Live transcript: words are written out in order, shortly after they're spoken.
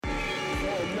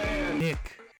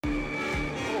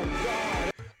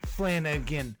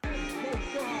Flanagan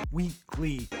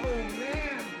Weekly.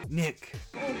 Nick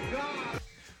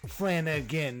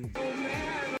Flanagan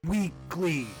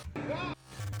Weekly.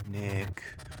 Nick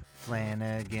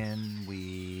Flanagan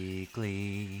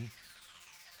Weekly.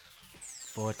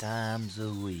 4 times a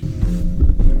week.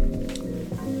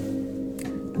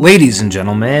 Ladies and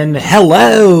gentlemen,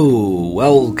 hello!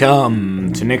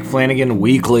 Welcome to Nick Flanagan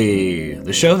Weekly,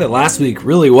 the show that last week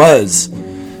really was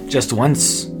just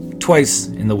twice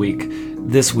in the week.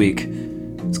 This week,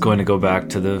 it's going to go back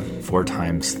to the 4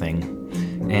 times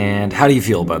thing. And how do you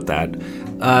feel about that?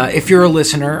 If you're a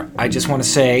listener, I just want to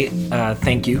say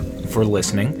thank you for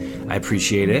listening. I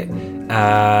appreciate it.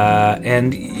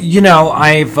 And, you know,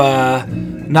 I've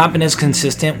not been as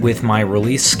consistent with my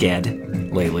release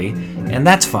sched lately, and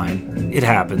that's fine. It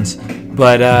happens.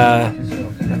 But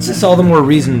that's just all the more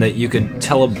reason that you could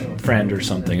tell a friend or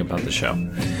something about the show.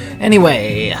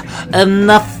 Anyway,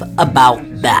 enough about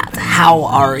that. How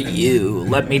are you?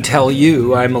 Let me tell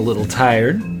you, I'm a little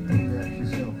tired.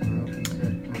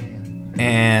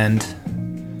 And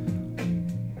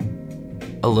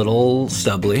a little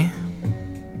stubbly.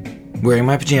 Wearing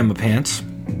my pajama pants.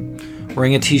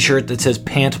 Wearing a t-shirt that says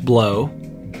Pant Blow.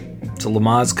 It's a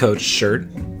Lamaze Coach shirt.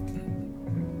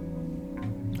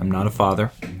 I'm not a father.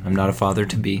 I'm not a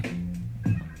father-to-be.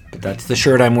 But that's the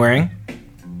shirt I'm wearing.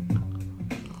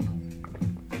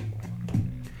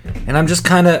 And I'm just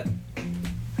kind of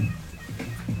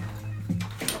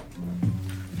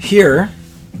here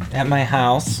at my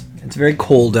house. It's very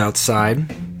cold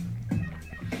outside.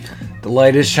 The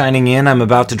light is shining in. I'm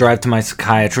about to drive to my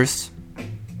psychiatrist.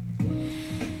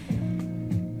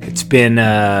 It's been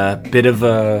a bit of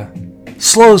a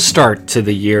slow start to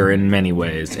the year in many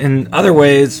ways. In other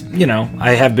ways, you know,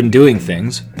 I have been doing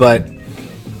things, but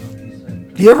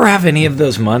do you ever have any of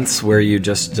those months where you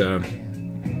just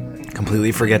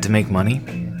completely forget to make money?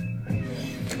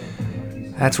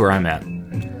 That's where I'm at.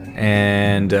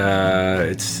 And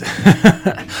it's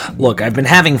look, I've been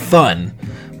having fun,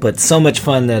 but so much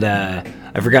fun that I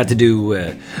forgot to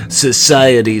do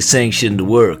society-sanctioned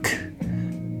work.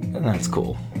 And that's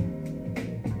cool.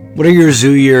 What are your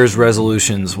Zoo Year's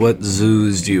resolutions? What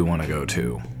zoos do you want to go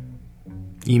to?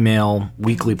 Email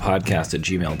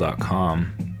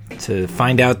weeklypodcast@gmail.com to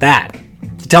find out that.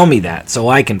 To tell me that, so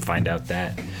I can find out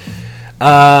that.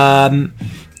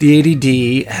 The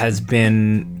ADD has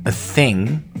been a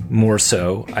thing, more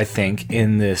so, I think,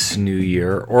 in this new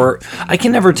year. Or I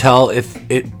can never tell if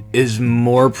it is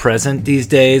more present these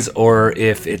days or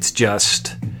if it's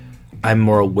just I'm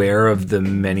more aware of the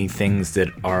many things that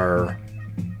are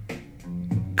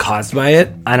caused by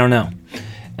it. I don't know.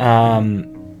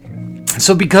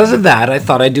 So because of that, I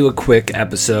thought I'd do a quick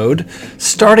episode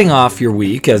starting off your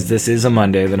week, as this is a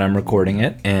Monday that I'm recording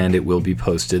it, and it will be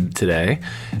posted today.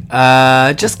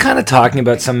 Just kind of talking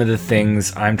about some of the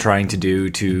things I'm trying to do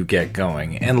to get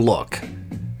going. And look,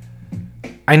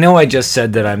 I know I just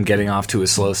said that I'm getting off to a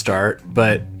slow start,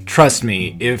 but trust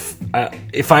me, if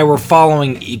I were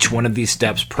following each one of these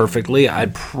steps perfectly,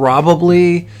 I'd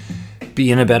probably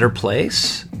be in a better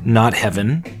place. Not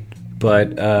heaven,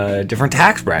 but a different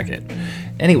tax bracket.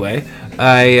 Anyway,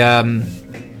 they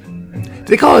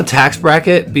call it tax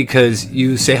bracket because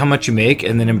you say how much you make,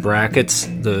 and then in brackets,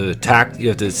 you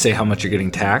have to say how much you're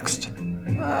getting taxed.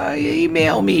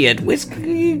 Email me at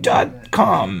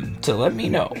whiskey.com to let me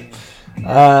know.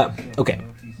 Okay.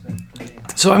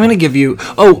 So I'm going to give you...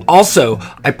 Oh, also,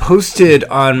 I posted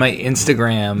on my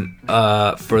Instagram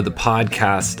for the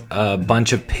podcast a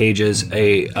bunch of pages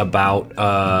about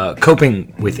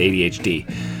coping with ADHD.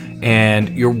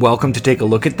 And you're welcome to take a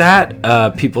look at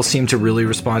that. People seem to really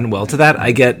respond well to that.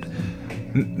 I get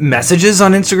messages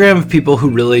on Instagram of people who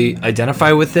really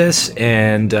identify with this.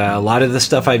 And a lot of the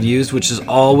stuff I've used, which is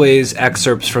always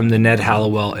excerpts from the Ned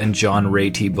Hallowell and John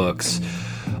Ratey books,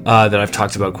 that I've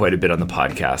talked about quite a bit on the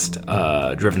podcast.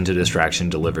 Driven to Distraction,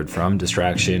 Delivered from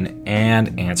Distraction,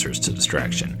 and Answers to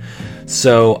Distraction.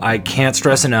 So I can't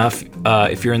stress enough,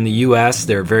 if you're in the US,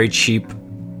 there are very cheap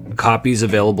copies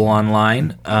available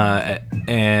online.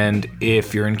 And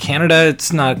if you're in Canada,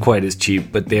 it's not quite as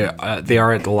cheap, but they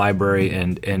are at the library,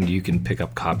 and you can pick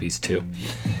up copies too.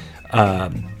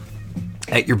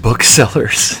 At your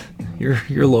booksellers,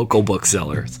 your local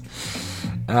booksellers.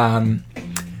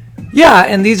 Yeah,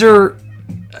 and these are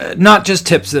not just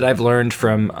tips that I've learned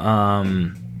from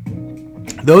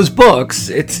those books.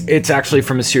 It's actually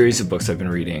from a series of books I've been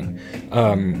reading.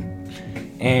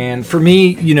 And for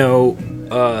me, you know,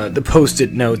 the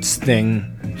Post-it notes thing,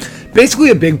 basically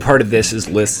a big part of this is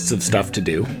lists of stuff to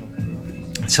do.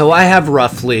 So I have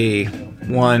roughly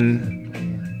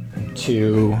 1,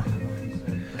 2,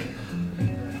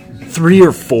 3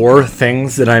 or 4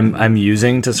 things that I'm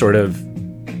using to sort of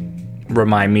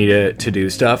remind me to do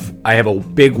stuff. I have a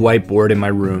big whiteboard in my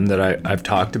room that I've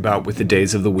talked about with the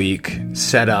days of the week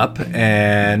set up,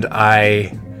 and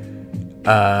I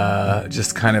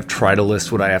just kind of try to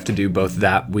list what I have to do both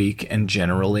that week and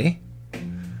generally.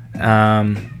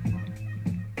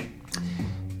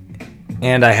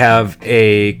 And I have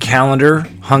a calendar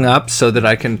hung up so that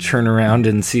I can turn around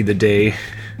and see the day,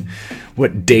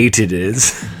 what date it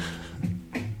is,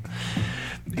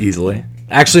 easily.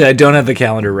 Actually, I don't have the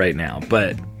calendar right now,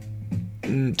 but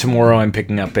tomorrow I'm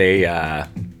picking up a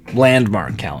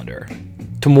landmark calendar.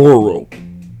 Tomorrow.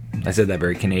 I said that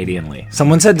very Canadianly.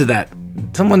 Someone said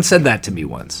that to me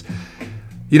once.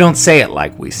 You don't say it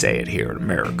like we say it here in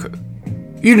America.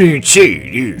 You didn't say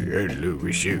it here like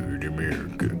we say it in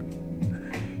America.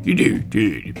 You do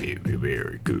it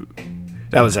America.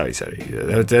 That was how he said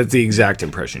it. That's the exact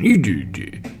impression. You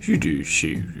do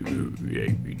say it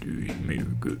like we do it in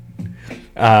America.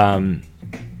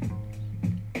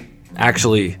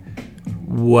 Actually,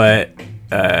 what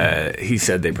he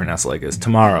said they pronounce it like is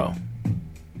tomorrow.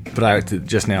 But I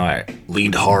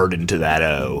leaned hard into that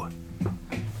O.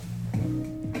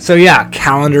 So yeah,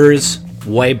 calendars,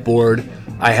 whiteboard.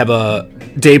 I have a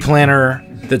day planner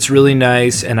that's really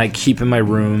nice, and I keep in my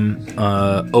room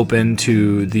open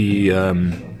to the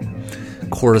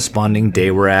corresponding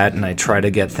day we're at, and I try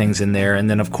to get things in there. And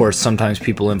then, of course, sometimes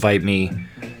people invite me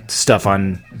to stuff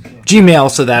on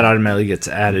Gmail, so that automatically gets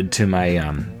added to my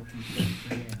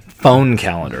phone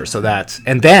calendar.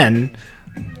 And then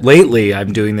lately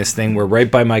I'm doing this thing where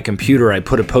right by my computer I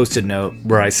put a post-it note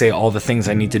where I say all the things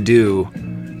I need to do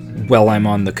while I'm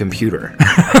on the computer.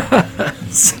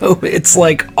 So it's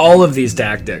like all of these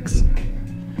tactics.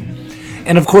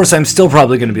 And of course I'm still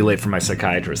probably going to be late for my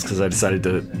psychiatrist because I decided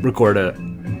to record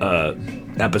a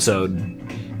episode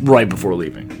right before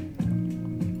leaving.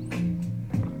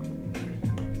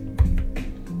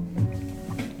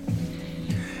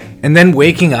 And then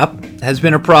waking up has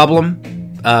been a problem.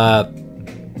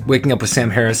 Waking Up with Sam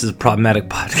Harris is a problematic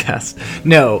podcast.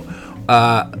 No,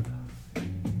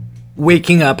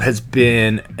 waking up has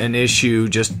been an issue.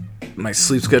 Just my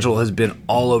sleep schedule has been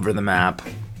all over the map.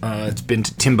 It's been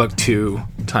to Timbuktu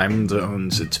time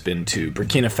zones. It's been to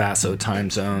Burkina Faso time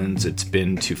zones. It's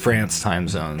been to France time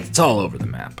zones. It's all over the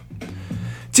map.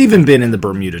 It's even been in the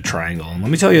Bermuda Triangle. And let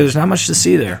me tell you, there's not much to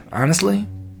see there, honestly.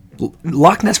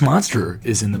 Loch Ness Monster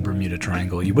is in the Bermuda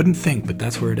Triangle. You wouldn't think, but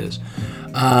that's where it is.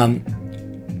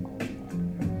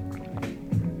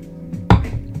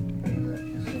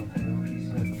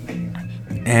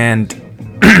 And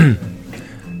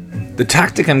the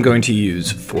tactic I'm going to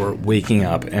use for waking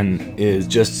up is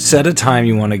just set a time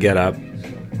you want to get up.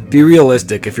 Be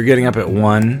realistic. If you're getting up at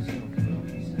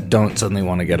 1, don't suddenly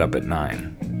want to get up at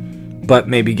 9. But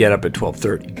maybe get up at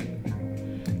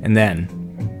 12:30. And then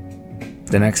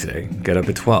the next day, get up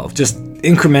at 12. Just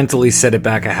incrementally set it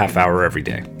back a half hour every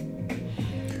day.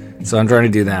 So I'm trying to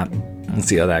do that. Let's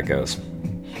see how that goes.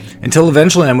 Until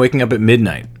eventually I'm waking up at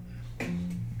midnight.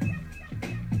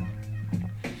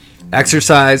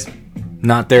 Exercise,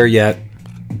 not there yet.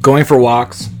 Going for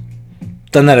walks,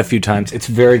 done that a few times. It's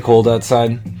very cold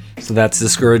outside, so that's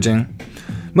discouraging.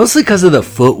 Mostly because of the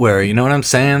footwear, you know what I'm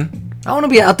saying? I want to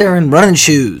be out there in running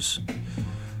shoes,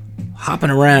 hopping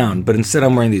around, but instead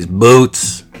I'm wearing these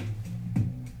boots.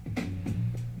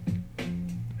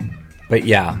 But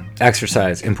yeah,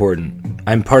 exercise, important.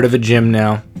 I'm part of a gym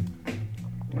now.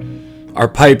 Our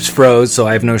pipes froze, so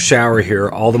I have no shower here.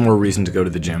 All the more reason to go to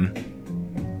the gym.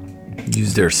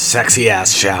 Use their sexy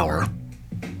ass shower.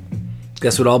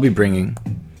 Guess what I'll be bringing?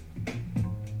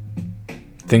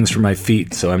 Things for my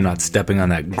feet so I'm not stepping on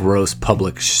that gross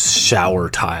public shower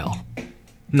tile.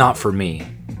 Not for me.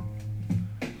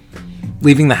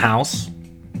 Leaving the house.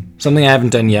 Something I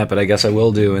haven't done yet, but I guess I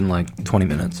will do in like 20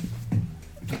 minutes.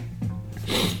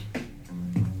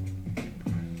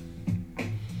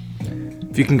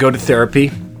 If you can go to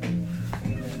therapy,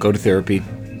 go to therapy.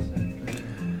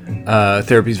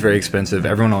 Therapy is very expensive.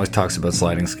 Everyone always talks about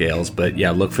sliding scales, but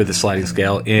yeah, look for the sliding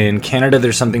scale. In Canada,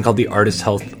 there's something called the Artist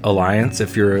Health Alliance.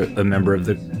 If you're a member of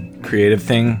the creative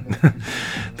thing,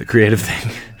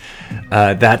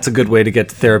 that's a good way to get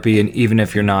to therapy. And even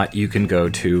if you're not, you can go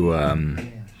to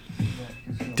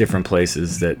different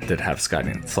places that have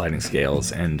sliding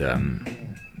scales and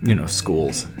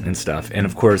schools and stuff. And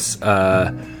of course,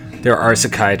 there are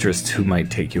psychiatrists who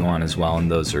might take you on as well, and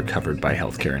those are covered by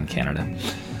healthcare in Canada.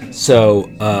 So,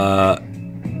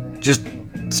 just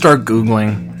start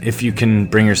Googling if you can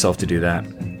bring yourself to do that.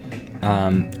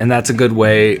 And that's a good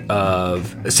way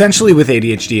of, essentially with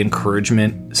ADHD,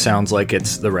 encouragement sounds like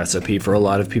it's the recipe for a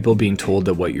lot of people, being told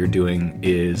that what you're doing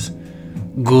is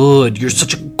good. You're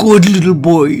such a good little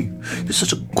boy. You're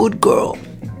such a good girl.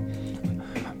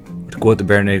 To quote the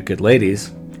Bare Naked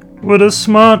Ladies, what a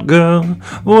smart girl.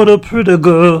 What a pretty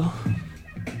girl.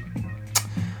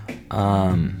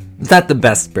 Is that the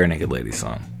best Bare Naked Ladies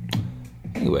song?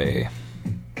 Anyway.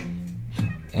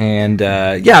 And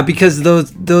because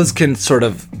those can sort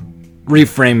of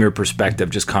reframe your perspective,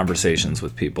 just conversations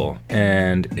with people,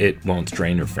 and it won't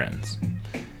strain your friends.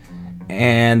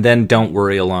 And then don't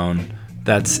worry alone.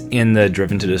 That's in the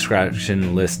Driven to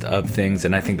Distraction list of things,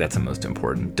 and I think that's the most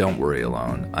important. Don't worry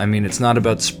alone. I mean, it's not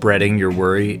about spreading your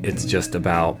worry, it's just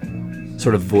about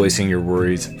sort of voicing your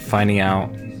worries, finding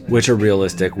out which are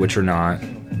realistic, which are not.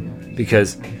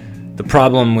 Because the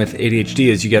problem with ADHD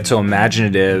is you get so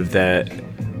imaginative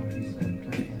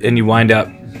and you wind up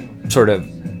sort of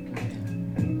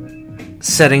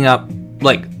setting up,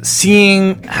 like,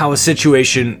 seeing how a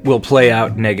situation will play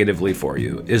out negatively for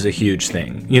you is a huge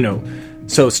thing, you know.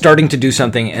 So starting to do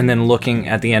something and then looking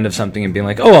at the end of something and being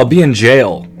like, oh, I'll be in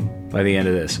jail by the end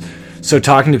of this. So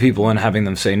talking to people and having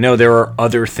them say, no, there are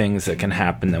other things that can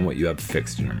happen than what you have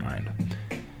fixed in your mind.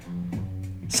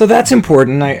 So that's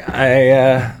important.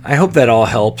 I hope that all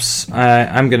helps.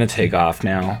 I'm going to take off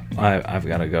now. I've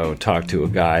got to go talk to a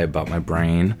guy about my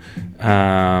brain.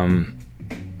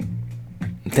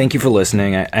 Thank you for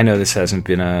listening. I know this hasn't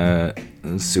been a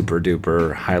super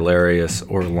duper hilarious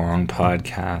or long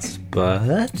podcast,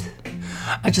 but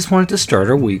I just wanted to start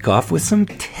our week off with some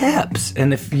tips.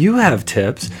 And if you have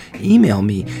tips, email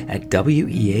me at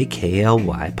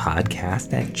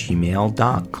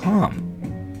weaklypodcast@gmail.com.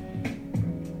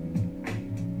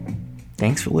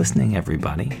 Thanks for listening,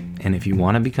 everybody. And if you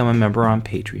want to become a member on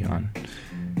Patreon,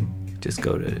 just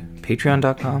go to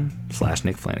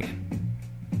patreon.com/Nick Flanagan.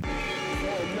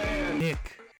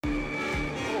 Nick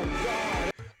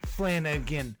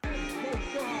Flanagan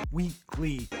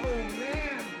Weekly.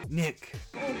 Nick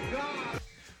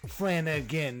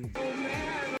Flanagan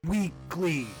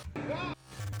Weekly.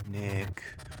 Nick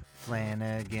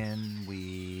Flanagan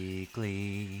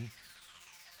Weekly.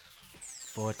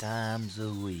 4 times a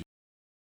week.